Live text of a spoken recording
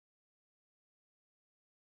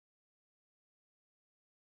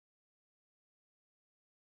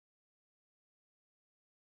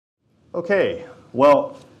Okay,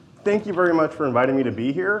 well, thank you very much for inviting me to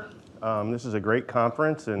be here. This is a great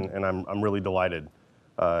conference, and I'm really delighted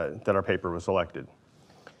that our paper was selected.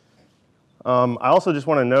 I also just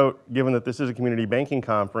want to note, given that this is a community banking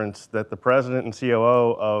conference, that the president and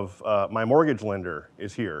COO of my mortgage lender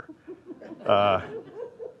is here.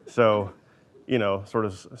 So, you know, sort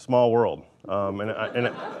of small world. I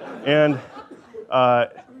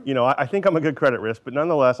think I'm a good credit risk, but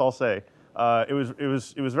nonetheless, I'll say it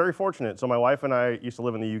was very fortunate. So my wife and I used to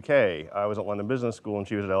live in the UK. I was at London Business School, and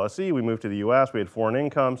she was at LSE. We moved to the US. We had foreign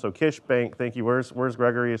income. So Kish Bank, thank you. Where's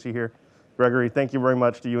Gregory? Is he here? Gregory, thank you very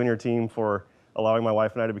much to you and your team for allowing my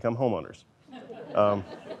wife and I to become homeowners.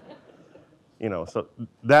 So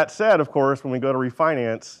that said, of course, when we go to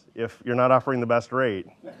refinance, if you're not offering the best rate,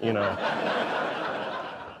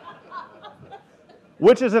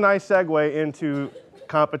 which is a nice segue into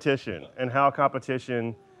competition and how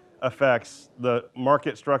competition affects the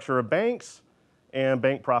market structure of banks and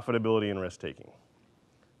bank profitability and risk-taking.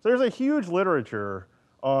 So there's a huge literature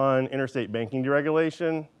on interstate banking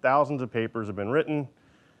deregulation. Thousands of papers have been written.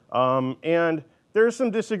 And there's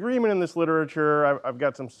some disagreement in this literature. I've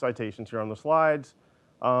got some citations here on the slides.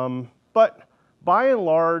 But by and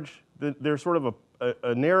large, there's sort of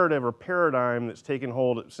a narrative or paradigm that's taken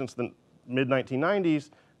hold since the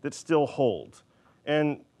mid-1990s that still holds.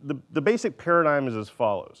 And the basic paradigm is as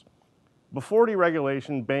follows. Before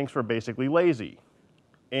deregulation, banks were basically lazy,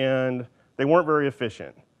 and they weren't very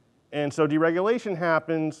efficient. And so deregulation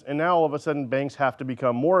happens, and now all of a sudden banks have to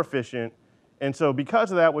become more efficient. And so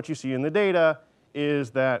because of that, what you see in the data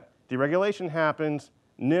is that deregulation happens,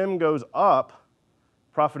 NIM goes up,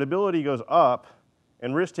 profitability goes up,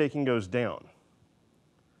 and risk-taking goes down.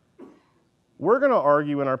 We're going to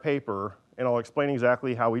argue in our paper, and I'll explain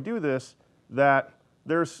exactly how we do this, that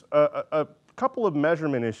there's a couple of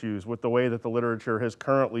measurement issues with the way that the literature has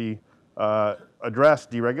currently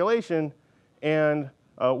addressed deregulation, and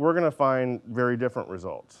we're going to find very different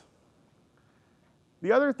results.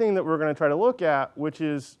 The other thing that we're going to try to look at, which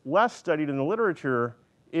is less studied in the literature,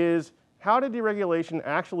 is how did deregulation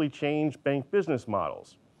actually change bank business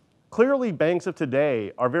models? Clearly, banks of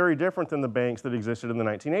today are very different than the banks that existed in the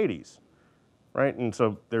 1980s, right? And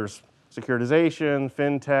so there's securitization,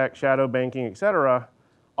 fintech, shadow banking, et cetera.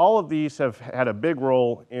 All of these have had a big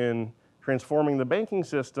role in transforming the banking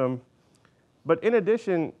system. But in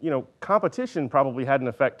addition, competition probably had an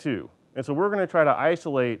effect too. And so we're going to try to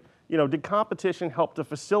isolate, did competition help to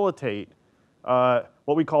facilitate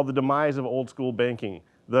what we call the demise of old school banking,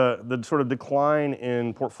 the sort of decline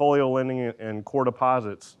in portfolio lending and core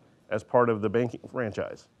deposits as part of the banking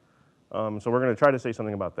franchise? So we're going to try to say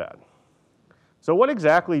something about that. So what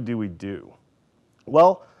exactly do we do?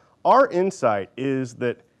 Well, our insight is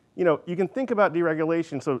that you can think about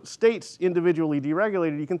deregulation, so states individually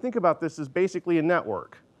deregulated, you can think about this as basically a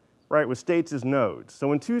network, right, with states as nodes. So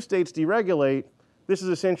when two states deregulate, this is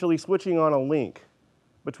essentially switching on a link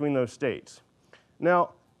between those states.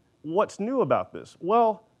 Now, what's new about this?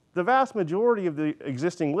 Well, the vast majority of the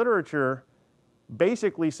existing literature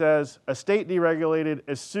basically says a state deregulated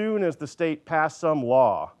as soon as the state passed some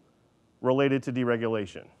law related to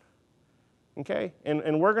deregulation. Okay, and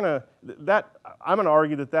I'm going to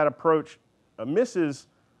argue that approach misses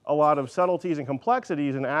a lot of subtleties and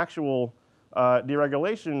complexities in actual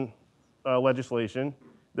deregulation legislation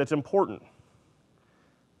that's important.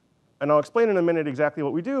 And I'll explain in a minute exactly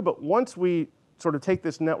what we do, but once we sort of take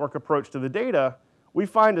this network approach to the data, we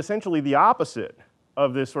find essentially the opposite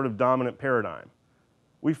of this sort of dominant paradigm.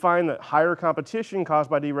 We find that higher competition caused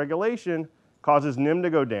by deregulation causes NIM to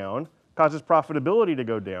go down, causes profitability to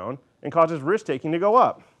go down, and causes risk-taking to go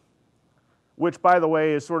up, which, by the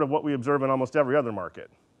way, is sort of what we observe in almost every other market.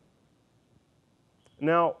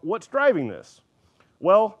 Now, what's driving this?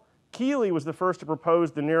 Well, Keeley was the first to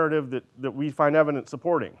propose the narrative that we find evidence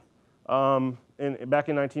supporting back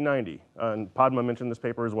in 1990, and Padma mentioned this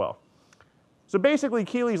paper as well. So basically,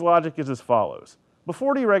 Keeley's logic is as follows.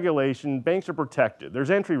 Before deregulation, banks are protected. There's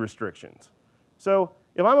entry restrictions. So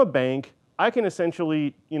if I'm a bank, I can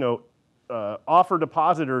essentially, offer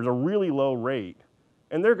depositors a really low rate,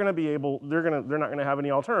 and they're not going to have any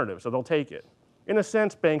alternative, so they'll take it. In a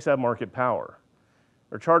sense, banks have market power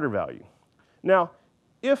or charter value. Now,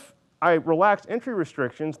 if I relax entry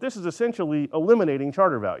restrictions, this is essentially eliminating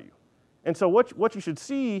charter value. And so what you should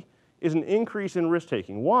see is an increase in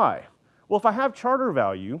risk-taking. Why? Well, if I have charter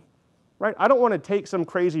value, right, I don't want to take some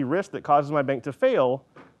crazy risk that causes my bank to fail,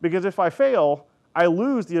 because if I fail, I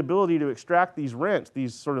lose the ability to extract these rents,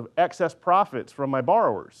 these sort of excess profits from my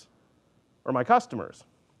borrowers or my customers.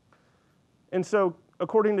 And so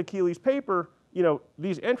according to Keeley's paper,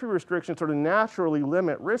 these entry restrictions sort of naturally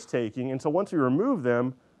limit risk taking, and so once we remove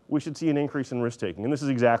them, we should see an increase in risk taking, and this is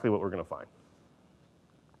exactly what we're going to find.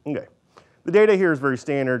 Okay, the data here is very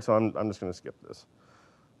standard, so I'm just going to skip this.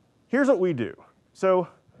 Here's what we do. So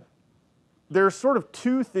there's sort of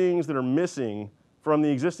two things that are missing from the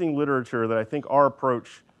existing literature that I think our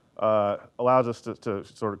approach allows us to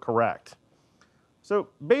sort of correct. So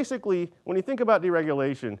basically, when you think about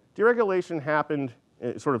deregulation, deregulation happened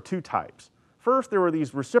in sort of two types. First, there were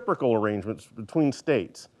these reciprocal arrangements between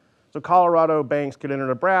states. So Colorado banks could enter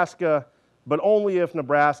Nebraska, but only if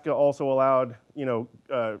Nebraska also allowed,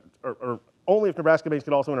 or only if Nebraska banks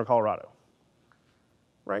could also enter Colorado,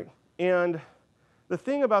 right? And the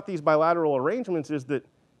thing about these bilateral arrangements is that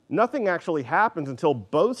nothing actually happens until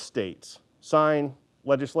both states sign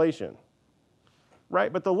legislation,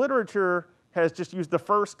 right? But the literature has just used the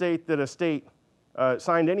first state that a state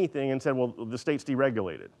signed anything and said, well, the state's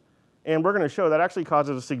deregulated. And we're going to show that actually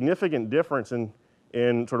causes a significant difference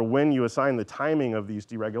in sort of when you assign the timing of these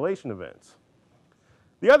deregulation events.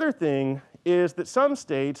 The other thing is that some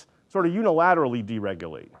states sort of unilaterally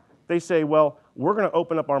deregulate. They say, well, we're going to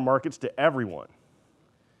open up our markets to everyone.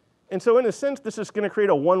 And so in a sense, this is going to create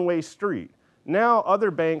a one-way street. Now other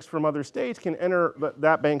banks from other states can enter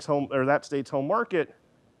that bank's home or that state's home market,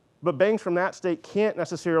 but banks from that state can't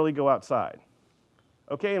necessarily go outside.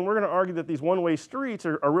 Okay, and we're going to argue that these one-way streets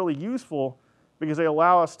are really useful because they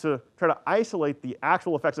allow us to try to isolate the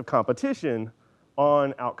actual effects of competition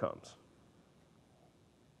on outcomes.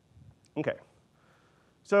 Okay,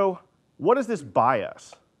 so what does this buy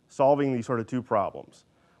us, solving these sort of two problems?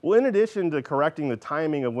 Well, in addition to correcting the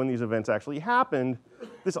timing of when these events actually happened,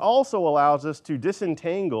 this also allows us to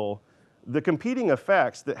disentangle the competing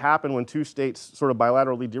effects that happen when two states sort of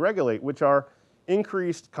bilaterally deregulate, which are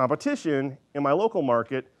increased competition in my local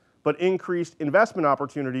market, but increased investment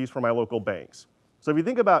opportunities for my local banks. So if you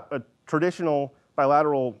think about a traditional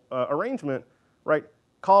bilateral arrangement, right,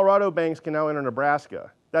 Colorado banks can now enter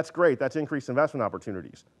Nebraska. That's great, that's increased investment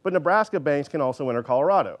opportunities. But Nebraska banks can also enter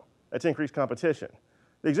Colorado. That's increased competition.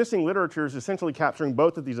 The existing literature is essentially capturing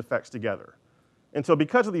both of these effects together. And so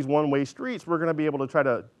because of these one-way streets, we're going to be able to try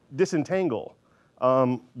to disentangle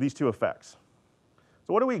these two effects.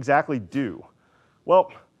 So what do we exactly do?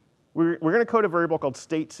 Well, we're going to code a variable called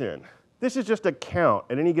statesin. This is just a count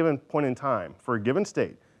at any given point in time for a given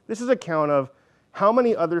state. This is a count of how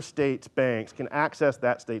many other states' banks can access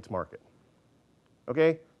that state's market.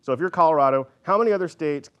 Okay? So if you're Colorado, how many other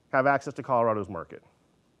states have access to Colorado's market?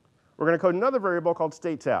 We're going to code another variable called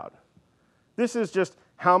statesout. This is just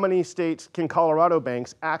how many states can Colorado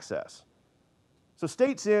banks access. So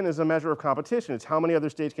statesin is a measure of competition. It's how many other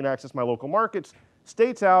states can access my local markets.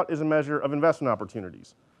 Statesout is a measure of investment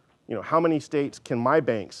opportunities. How many states can my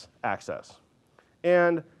banks access?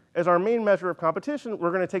 And as our main measure of competition,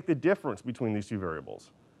 we're going to take the difference between these two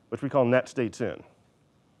variables, which we call net statesin.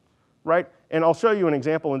 Right? And I'll show you an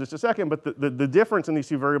example in just a second, but the difference in these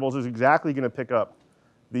two variables is exactly going to pick up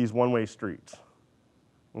these one-way streets.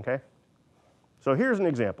 Okay? So here's an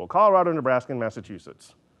example, Colorado, Nebraska, and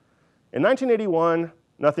Massachusetts. In 1981,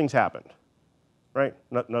 nothing's happened, right?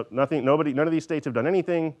 Nothing, none of these states have done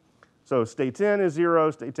anything. So states in is 0,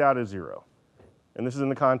 states out is 0. And this is in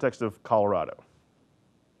the context of Colorado.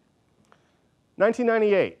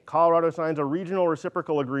 1998, Colorado signs a regional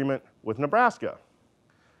reciprocal agreement with Nebraska.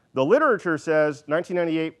 The literature says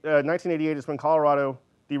 1988 is when Colorado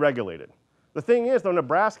deregulated. The thing is, though,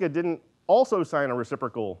 Nebraska didn't also sign a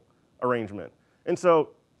reciprocal arrangement. And so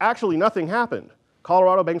actually nothing happened.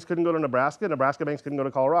 Colorado banks couldn't go to Nebraska, Nebraska banks couldn't go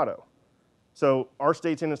to Colorado. So our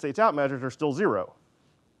states in and states out measures are still 0.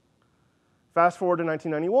 Fast forward to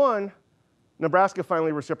 1991, Nebraska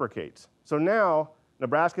finally reciprocates. So now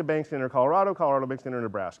Nebraska banks can enter Colorado, Colorado banks can enter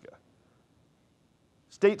Nebraska.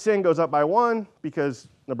 States in goes up by 1 because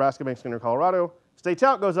Nebraska banks can enter Colorado. States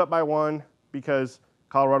out goes up by 1 because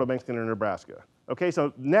Colorado banks can enter Nebraska. Okay,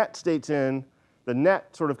 so net states in, the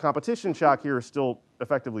net sort of competition shock here is still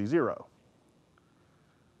effectively 0.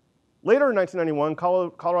 Later in 1991,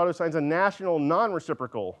 Colorado signs a national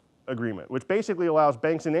non-reciprocal agreement, which basically allows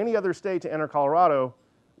banks in any other state to enter Colorado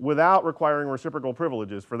without requiring reciprocal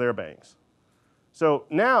privileges for their banks. So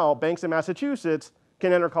now banks in Massachusetts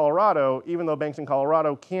can enter Colorado, even though banks in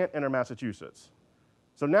Colorado can't enter Massachusetts.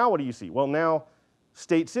 So now what do you see? Well, now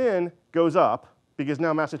states in goes up because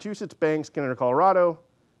now Massachusetts banks can enter Colorado.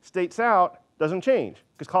 States out doesn't change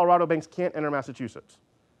because Colorado banks can't enter Massachusetts.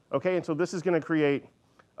 Okay, and so this is going to create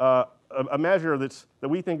a measure that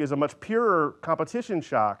we think is a much purer competition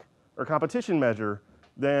shock or competition measure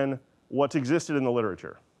than what's existed in the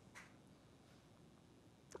literature.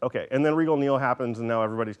 Okay, and then Regal Neal happens, and now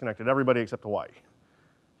everybody's connected. Everybody except Hawaii.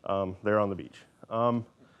 They're on the beach.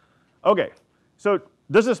 Okay, so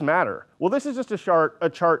does this matter? Well, this is just a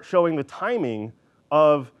chart showing the timing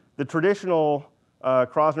of the traditional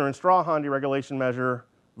Krosner and Strahan deregulation measure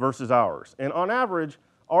versus ours. And on average,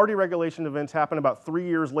 our deregulation events happen about 3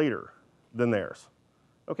 years later than theirs.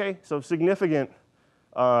 Okay, so significant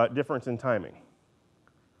difference in timing.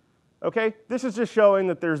 Okay, this is just showing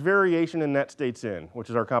that there's variation in net states in, which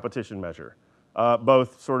is our competition measure,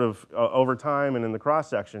 both sort of over time and in the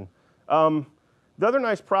cross-section. The other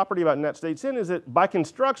nice property about net states in is that by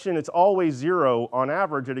construction, it's always 0 on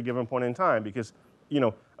average at a given point in time, because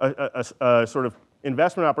a sort of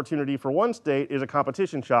investment opportunity for one state is a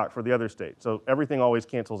competition shock for the other state. So everything always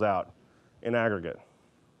cancels out in aggregate.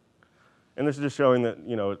 And this is just showing that,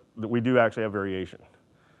 that we do actually have variation.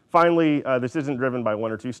 Finally, this isn't driven by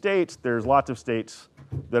 1 or 2 states. There's lots of states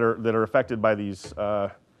that are affected by these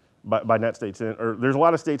by net states in, or there's a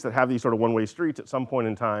lot of states that have these sort of one-way streets at some point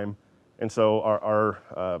in time, and so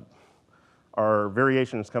our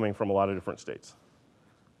variation is coming from a lot of different states.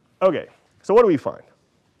 Okay, so what do we find?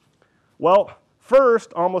 Well,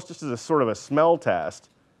 first, almost just as a sort of a smell test,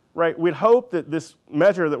 right? We'd hope that this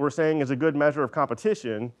measure that we're saying is a good measure of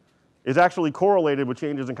competition is actually correlated with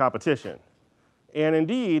changes in competition. And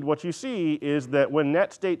indeed, what you see is that when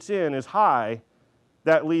net states in is high,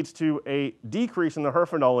 that leads to a decrease in the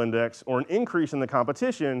Herfindahl index or an increase in the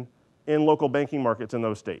competition in local banking markets in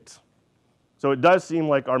those states. So it does seem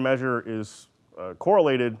like our measure is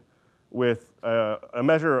correlated with a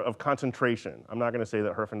measure of concentration. I'm not going to say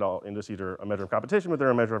that Herfindahl indices are a measure of competition, but they're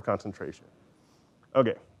a measure of concentration.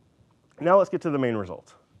 Okay, now let's get to the main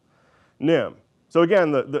result. NIM. So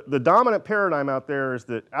again, the dominant paradigm out there is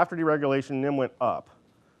that after deregulation, NIM went up.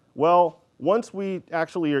 Well, once we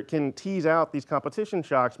actually can tease out these competition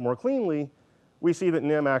shocks more cleanly, we see that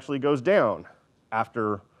NIM actually goes down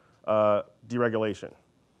after deregulation.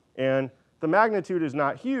 And the magnitude is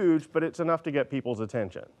not huge, but it's enough to get people's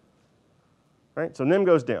attention. Right? So NIM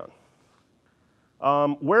goes down.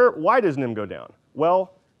 Why does NIM go down?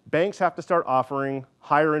 Well, banks have to start offering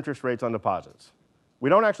higher interest rates on deposits. We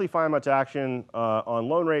don't actually find much action on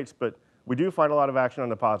loan rates, but we do find a lot of action on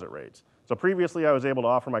deposit rates. So previously, I was able to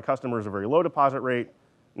offer my customers a very low deposit rate.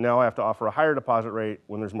 Now I have to offer a higher deposit rate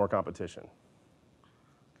when there's more competition.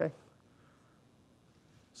 Okay.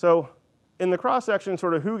 So in the cross-section,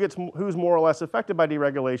 sort of who's more or less affected by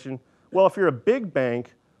deregulation? Well, if you're a big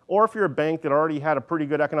bank, or if you're a bank that already had a pretty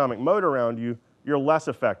good economic moat around you, you're less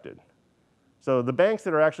affected. So the banks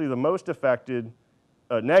that are actually the most affected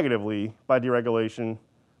negatively by deregulation,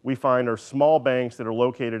 we find are small banks that are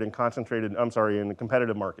located in in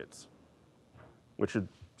competitive markets, which should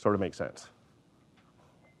sort of make sense.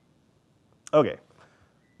 Okay,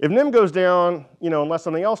 if NIM goes down, unless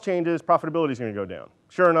something else changes, profitability is going to go down.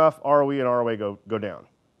 Sure enough, ROE and ROA go down.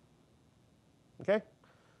 Okay,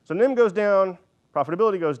 so NIM goes down,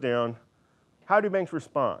 profitability goes down. How do banks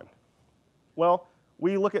respond? Well,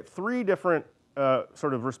 we look at 3 different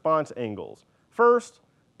sort of response angles. First,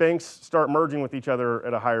 banks start merging with each other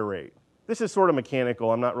at a higher rate. This is sort of mechanical.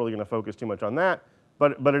 I'm not really going to focus too much on that,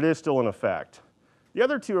 but it is still in effect. The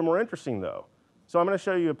other 2 are more interesting, though. So I'm going to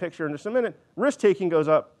show you a picture in just a minute. Risk-taking goes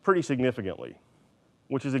up pretty significantly,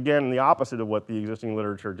 which is, again, the opposite of what the existing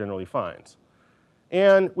literature generally finds.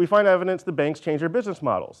 And we find evidence that banks change their business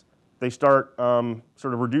models. They start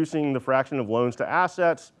sort of reducing the fraction of loans to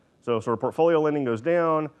assets, so sort of portfolio lending goes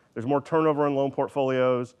down. There's more turnover in loan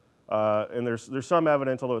portfolios. And there's some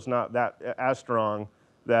evidence, although it's not that as strong,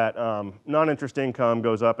 that non-interest income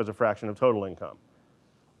goes up as a fraction of total income.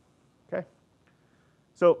 Okay.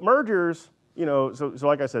 So mergers, so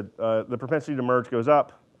like I said, the propensity to merge goes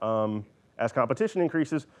up as competition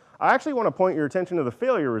increases. I actually want to point your attention to the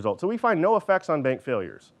failure result. So we find no effects on bank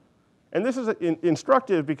failures. And this is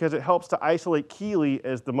instructive because it helps to isolate Keeley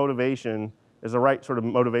as the motivation, as the right sort of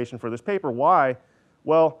motivation for this paper. Why?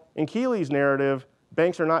 Well, in Keeley's narrative,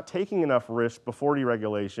 banks are not taking enough risk before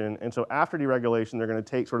deregulation, and so after deregulation, they're going to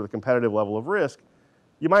take sort of the competitive level of risk.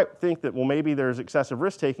 You might think that, well, maybe there's excessive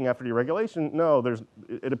risk-taking after deregulation. No,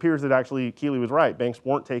 it appears that actually Keeley was right. Banks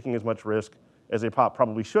weren't taking as much risk as they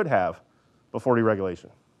probably should have before deregulation.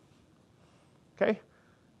 Okay?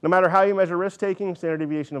 No matter how you measure risk-taking, standard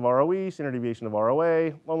deviation of ROE, standard deviation of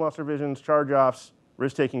ROA, loan loss revisions, charge-offs,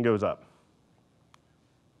 risk-taking goes up.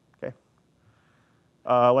 Okay?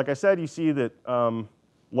 Like I said, you see that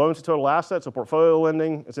loans to total assets, so portfolio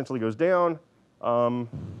lending, essentially goes down,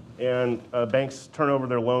 and banks turn over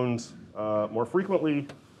their loans more frequently.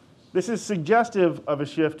 This is suggestive of a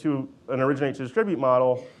shift to an originate to distribute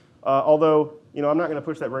model, Although, I'm not going to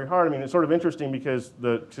push that very hard. I mean, it's sort of interesting because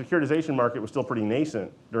the securitization market was still pretty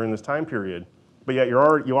nascent during this time period, but yet you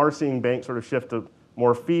are seeing banks sort of shift to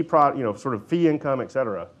more sort of fee income, et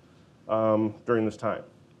cetera, during this time.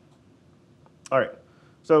 All right,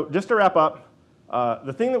 so just to wrap up,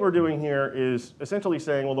 the thing that we're doing here is essentially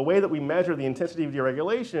saying, well, the way that we measure the intensity of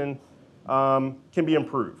deregulation can be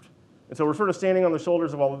improved. And so we're sort of standing on the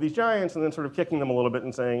shoulders of all of these giants and then sort of kicking them a little bit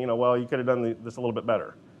and saying, well, you could have done this a little bit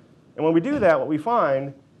better. And when we do that, what we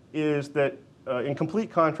find is that in complete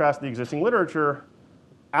contrast to the existing literature,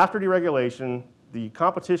 after deregulation, the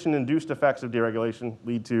competition-induced effects of deregulation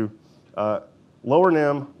lead to lower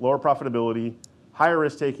NIM, lower profitability, higher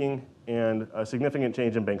risk-taking, and a significant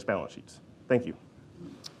change in banks' balance sheets. Thank you.